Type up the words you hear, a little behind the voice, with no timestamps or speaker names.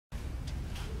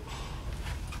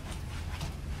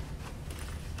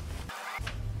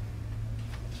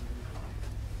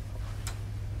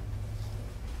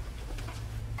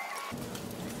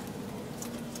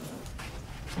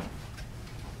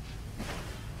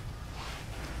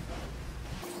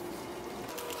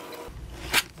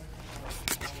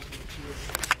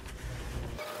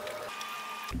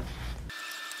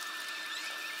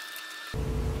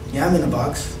Yeah, I'm in a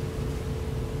box.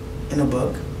 In a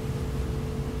book.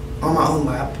 On my own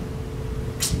lap.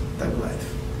 Thug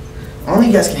life. I don't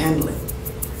think you guys can handle it.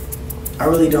 I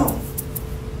really don't.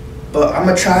 But I'm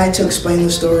gonna try to explain the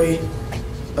story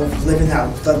of living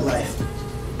that thug life.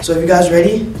 So if you guys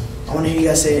ready, I wanna hear you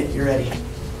guys say it. You're ready.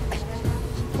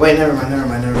 Wait, never mind.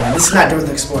 This is not Dora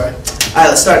the Explorer. Alright,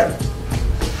 let's start.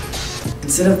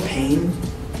 Instead of paying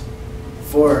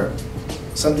for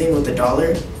something with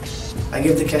 $1, I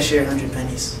give the cashier 100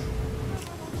 pennies.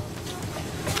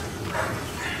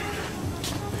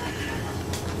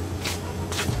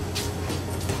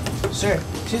 Sir,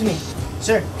 excuse me.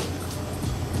 Sir.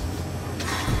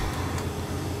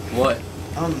 What?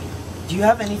 Do you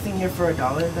have anything here for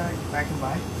 $1 that I can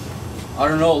buy? I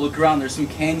don't know, look around. There's some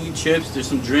candy chips, there's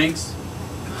some drinks.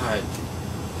 God.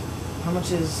 How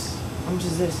much is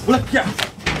this? Look, yeah.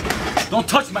 Don't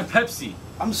touch my Pepsi.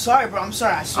 I'm sorry, bro. I'm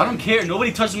sorry. I don't care.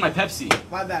 Nobody touches my Pepsi.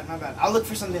 My bad. I'll look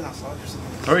for something else.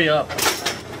 Hurry up.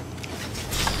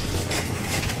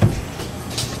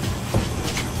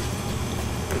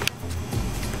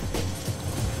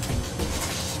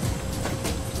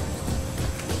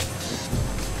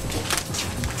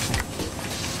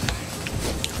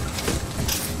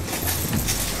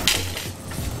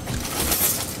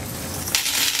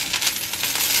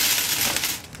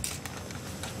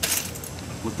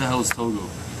 What the hell is Togo?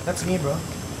 That's me, bro.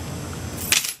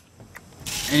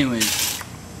 Anyways,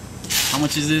 how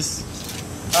much is this?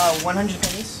 100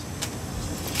 pennies.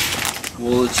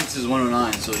 Well, the chips is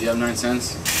 109, so you have 9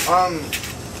 cents. Do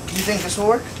you think this will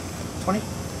work? 20?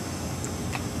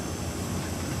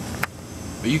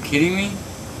 Are you kidding me?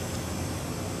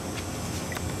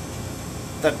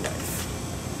 Thug life.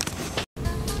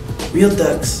 Real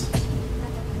thugs.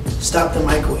 Stop the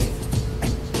microwave.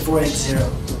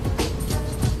 480.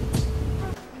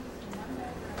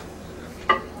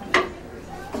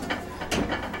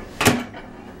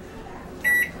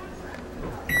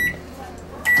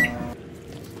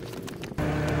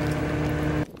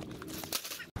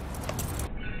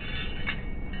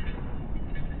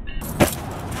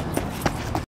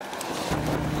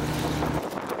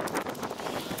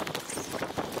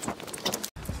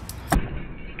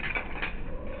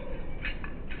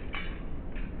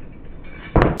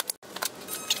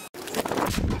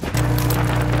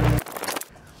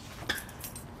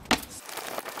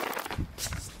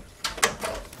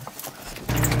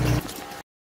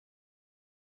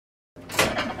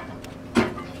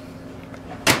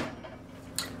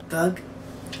 Thug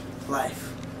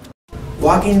life.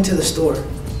 Walking into the store.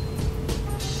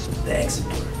 The exit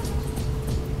door.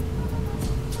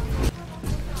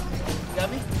 You got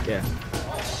me? Yeah.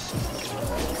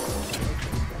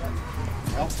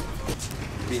 Well,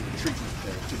 being tricky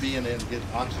to be in and get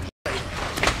oxygen.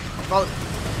 Follow me.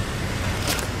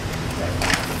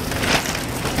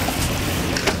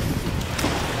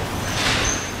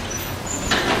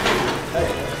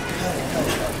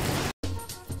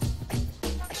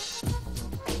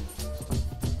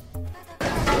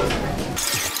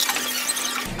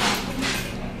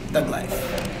 Thug life.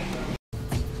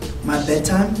 My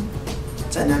bedtime,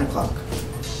 it's at 9 o'clock.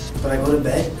 But I go to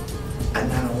bed at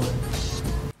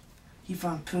 9:01. He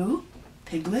found Pooh,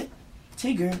 Piglet,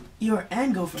 Tigger, Eeyore,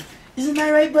 and Gopher. Isn't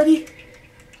that right, buddy?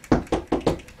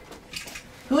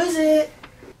 Who is it?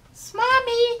 It's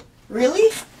Mommy. Really?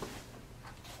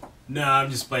 No, I'm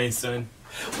just playing, son.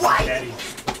 Why? Daddy.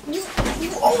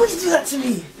 You always do that to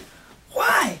me.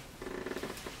 Why?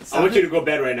 I want you to go to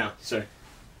bed right now, sir.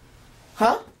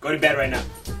 Huh? Go to bed right now.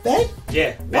 Bed?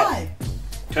 Yeah, bed. Why?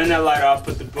 Turn that light off,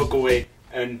 put the book away,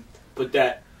 and put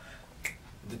the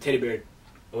teddy bear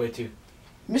away too.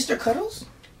 Mr. Cuddles?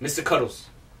 Mr. Cuddles.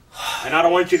 And I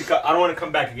don't want you to I don't want to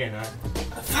come back again, alright?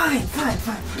 Fine.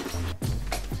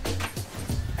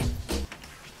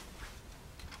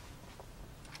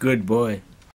 Good boy.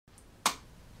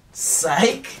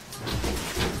 Psych.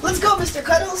 Let's go, Mr.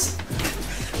 Cuddles.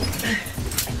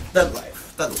 Thug life.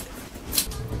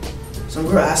 Some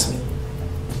girl asked me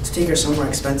to take her somewhere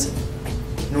expensive.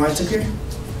 You know where I took her?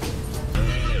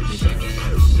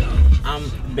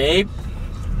 Babe,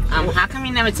 how come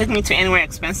you never took me to anywhere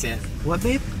expensive? What,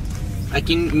 babe? Like,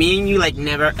 me and you, like,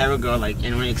 never ever go, like,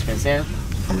 anywhere expensive?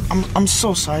 I'm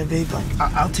so sorry, babe. Like,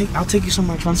 I'll take you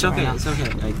somewhere expensive. It's okay.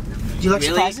 Like, do you like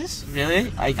really? surprises?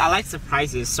 Really? Like, I like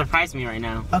surprises. Surprise me right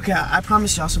now. Okay, I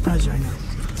promise you, I'll surprise you right now.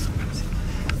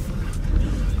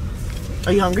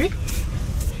 Are you hungry?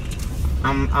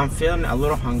 I'm feeling a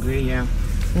little hungry, yeah.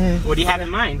 What do you have in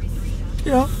mind?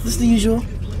 You know, just the usual.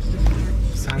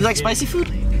 Sounds You like good. spicy food?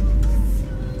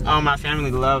 Oh, my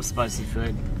family loves spicy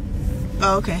food.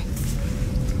 Oh, okay.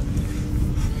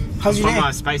 How's your I'm from day?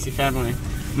 a spicy family.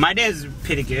 My day is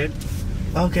pretty good.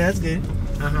 Okay, that's good.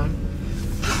 Uh-huh.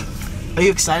 Are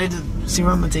you excited to see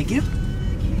where I'm gonna take you?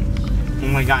 Oh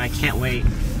my god, I can't wait.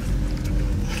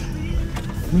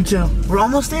 Me too. We're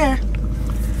almost there.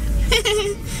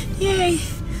 Yay.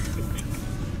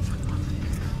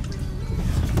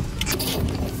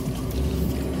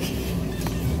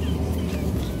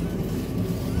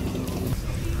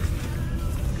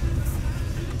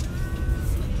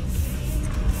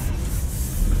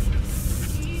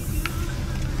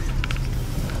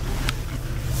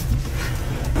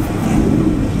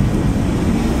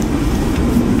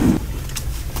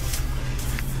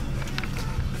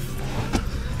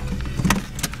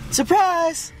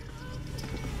 Surprise!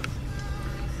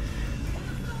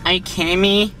 Are you kidding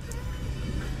me?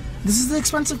 This is the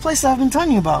expensive place that I've been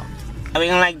telling you about. Are we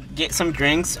gonna like get some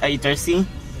drinks? Are you thirsty?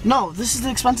 No, this is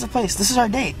the expensive place. This is our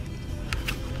date.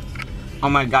 Oh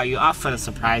my god, you off for the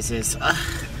surprises.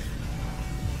 Ugh.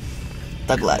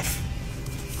 Thug life.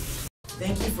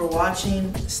 Thank you for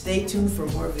watching. Stay tuned for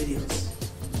more videos.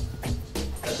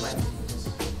 Thug life videos.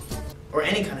 Or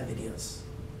any kind of videos.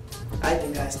 Alright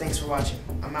then guys, thanks for watching.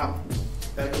 I'm out.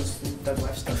 Better go do some Thug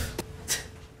life stuff.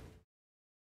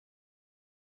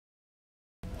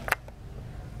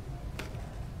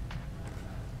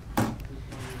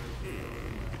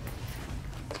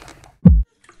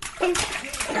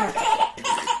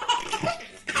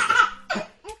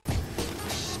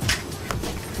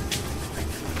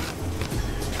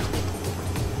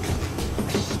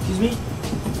 Excuse me?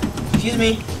 Excuse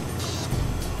me?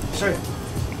 Sir.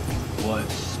 What?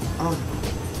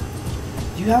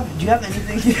 Do you have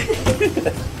anything?